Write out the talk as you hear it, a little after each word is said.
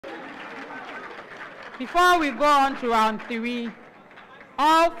Before we go on to round 3,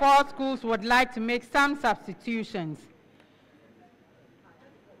 all 4 schools would like to make some substitutions.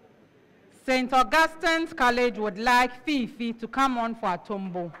 St. Augustine's College would like Fifi to come on for a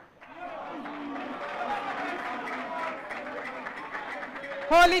tombo.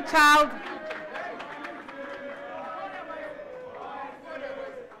 Holy Child.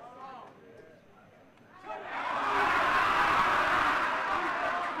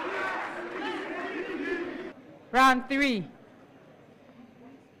 Round 3.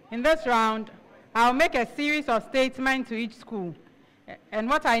 In this round, I'll make a series of statements to each school. And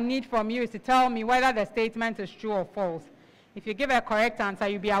what I need from you is to tell me whether the statement is true or false. If you give a correct answer,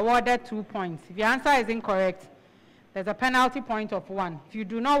 you'll be awarded 2 points. If your answer is incorrect, there's a penalty point of 1. If you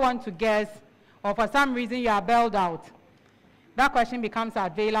do not want to guess, or for some reason you are bailed out, that question becomes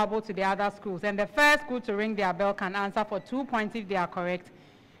available to the other schools. And the first school to ring their bell can answer for 2 points if they are correct,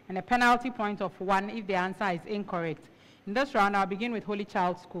 and a penalty point of 1 if the answer is incorrect. In this round, I'll begin with Holy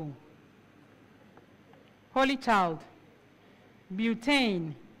Child School. Holy Child.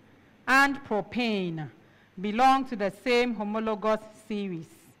 Butane and propane belong to the same homologous series.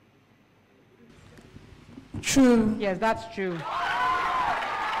 True. Yes, that's true.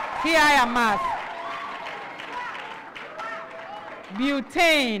 TIMAS.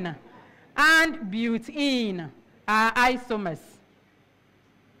 Butane and butene are isomers.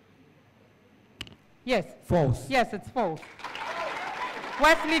 Yes. False. Yes, it's false.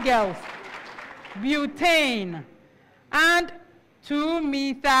 Wesley girls. Butane and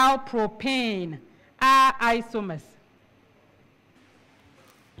 2-methylpropane are isomers.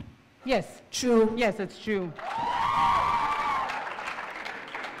 Yes. True. Yes, it's true.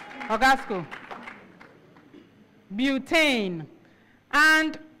 Augusto. Butane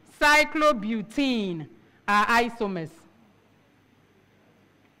and cyclobutene are isomers.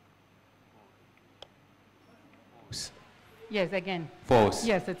 False. Yes, again. False.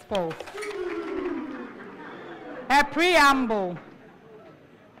 Yes, it's false. A preamble.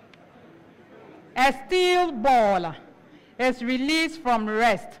 A steel ball is released from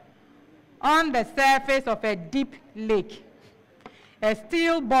rest on the surface of a deep lake. A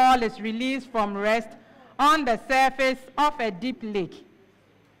steel ball is released from rest on the surface of a deep lake.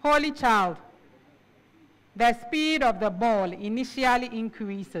 Holy Child. The speed of the ball initially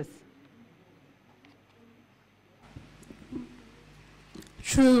increases.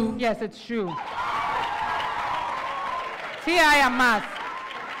 True. Yes, it's true. TIMAS.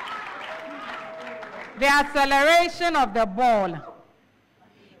 The acceleration of the ball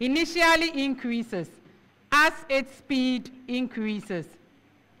initially increases as its speed increases.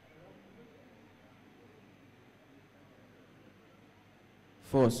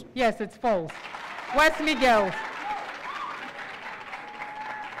 False. Yes, it's false. Wesley girls.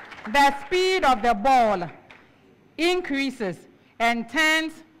 The speed of the ball increases and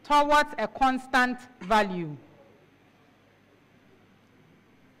tends towards a constant value.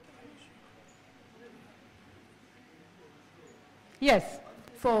 Yes.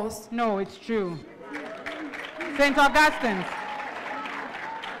 False. No, it's true. St. Augustine's.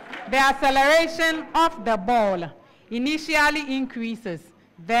 The acceleration of the ball initially increases,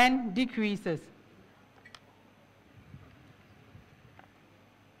 then decreases.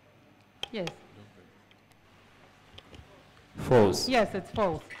 Yes. False. Yes, it's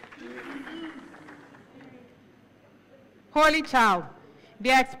false. Holy Child.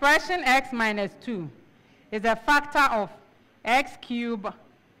 The expression x minus 2 is a factor of x cubed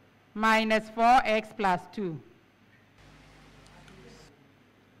minus 4x plus 2.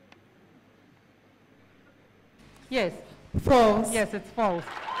 Yes. False. Yes, it's false.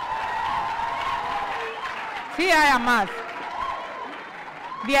 TIMAS.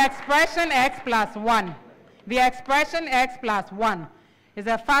 The expression x plus 1. The expression x plus 1 is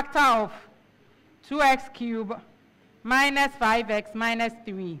a factor of 2x cubed minus 5x minus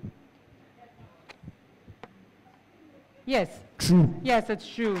 3. Yes. True. Yes, it's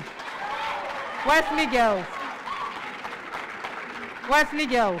true. Wesley girls. Wesley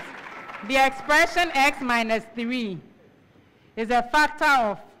girls. The expression x minus 3 is a factor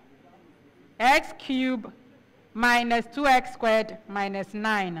of x cubed minus 2x squared minus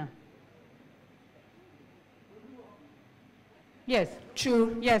 9. Yes.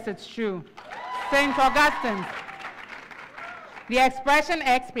 True. Yes, it's true. St. Augustine. The expression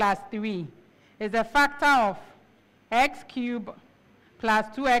x plus 3 is a factor of x cubed plus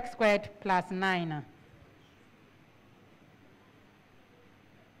 2x squared plus 9.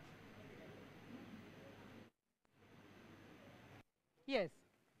 Yes.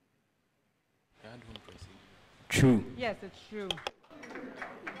 True. Yes, it's true.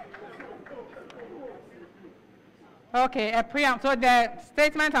 Okay, a preamble. So the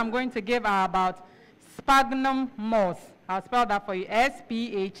statements I'm going to give are about sphagnum moss. I'll spell that for you.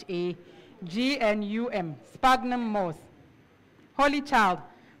 SPHAGNUM. Sphagnum moss. Holy Child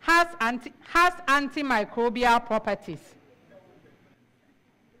has antimicrobial properties.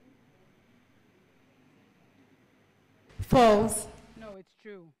 False. No, it's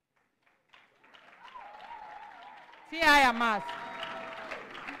true.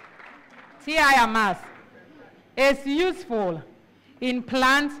 TIMAS is useful in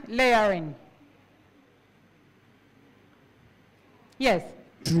plant layering. Yes.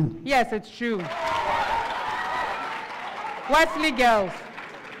 True. Yes, it's true. Wesley girls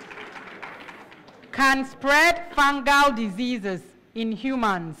can spread fungal diseases in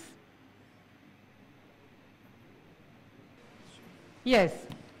humans. Yes.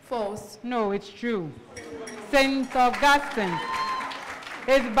 False. No, it's true. Saint Augustine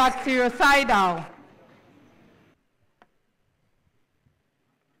is bactericidal.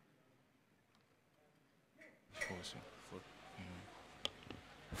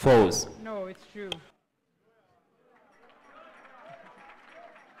 False. No, it's true.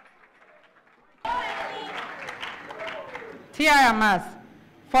 TIMAS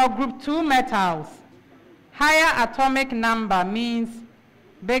for group 2 metals, higher atomic number means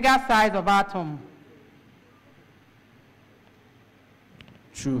bigger size of atom.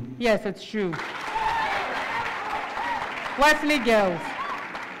 True. Yes, it's true. Wesley girls,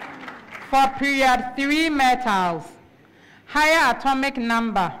 for period 3 metals, higher atomic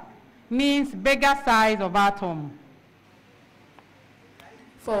number means bigger size of atom.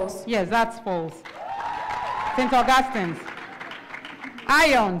 False. Yes, that's false. St. Augustine's,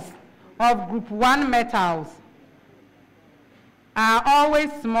 ions of group 1 metals are always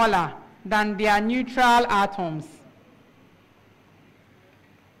smaller than their neutral atoms.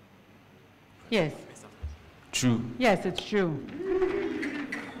 Yes. True. Yes, it's true.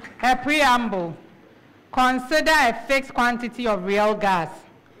 A preamble. Consider a fixed quantity of real gas.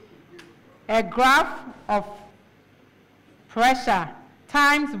 A graph of pressure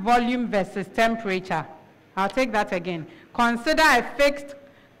times volume versus temperature. I'll take that again. Consider a fixed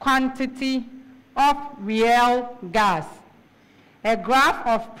quantity of real gas. A graph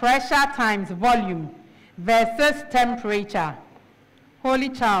of pressure times volume versus temperature. Holy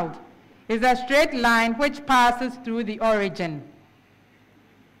Child is a straight line which passes through the origin.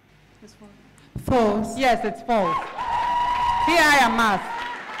 False. Yes, it's false. TIMAS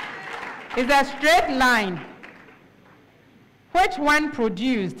is a straight line which, when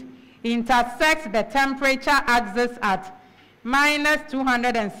produced, intersects the temperature axis at minus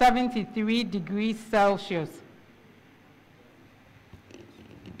 273 degrees Celsius.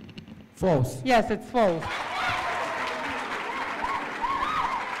 False. Yes, it's false.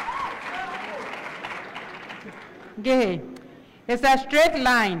 Gay. It's a straight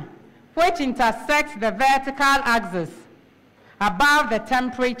line which intersects the vertical axis above the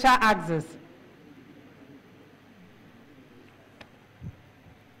temperature axis.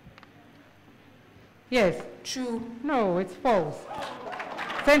 Yes. True. No, it's false.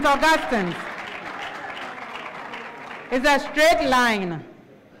 St. Augustine's is a straight line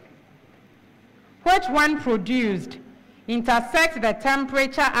which, when produced, intersects the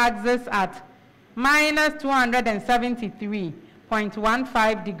temperature axis at minus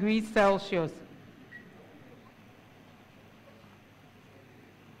 273.15 degrees Celsius.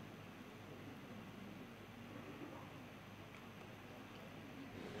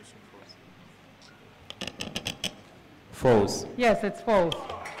 False. Yes, it's false.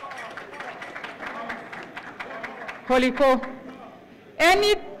 Holy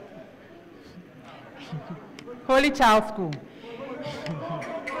Child School.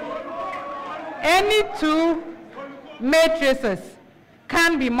 Any two matrices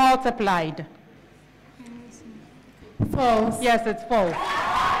can be multiplied. False. Yes, it's false.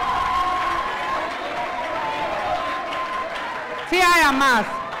 TIMAS.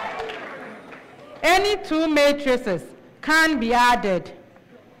 Any two matrices can be added.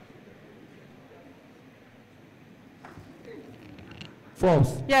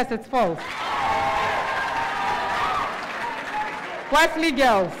 False. Yes, it's false. Wesley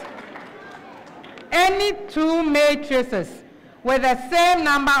girls. Any two matrices with the same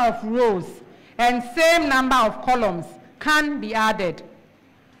number of rows and same number of columns can be added.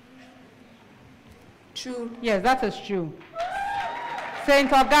 True. Yes, that is true.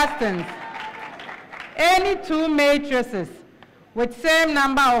 St. Augustine's. Any two matrices with same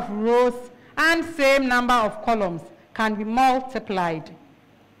number of rows and same number of columns can be multiplied.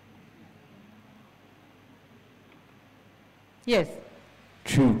 Yes.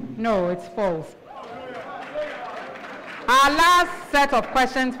 True. No, it's false. Our last set of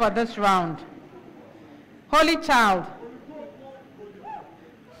questions for this round. Holy child,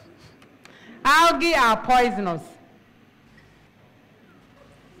 algae are poisonous.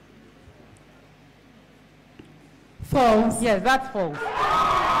 False. Yes, that's false.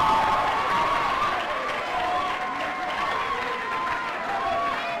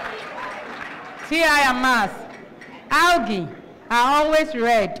 Mass. Algae are always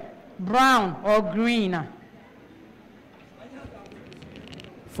red, brown, or green.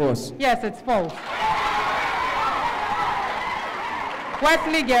 False. Yes, it's false.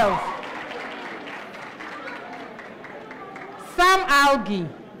 Wesley girls. Some algae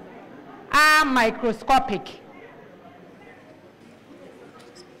are microscopic.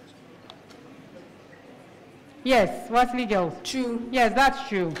 Yes, Wesley girls. True. Yes, that's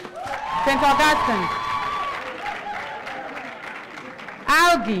true. St. Augustine.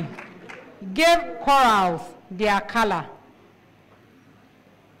 Algae give corals their color.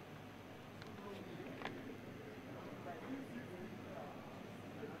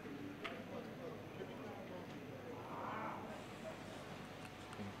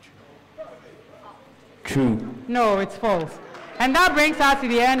 True. No, it's false. And that brings us to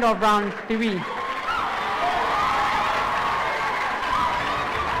the end of round 3.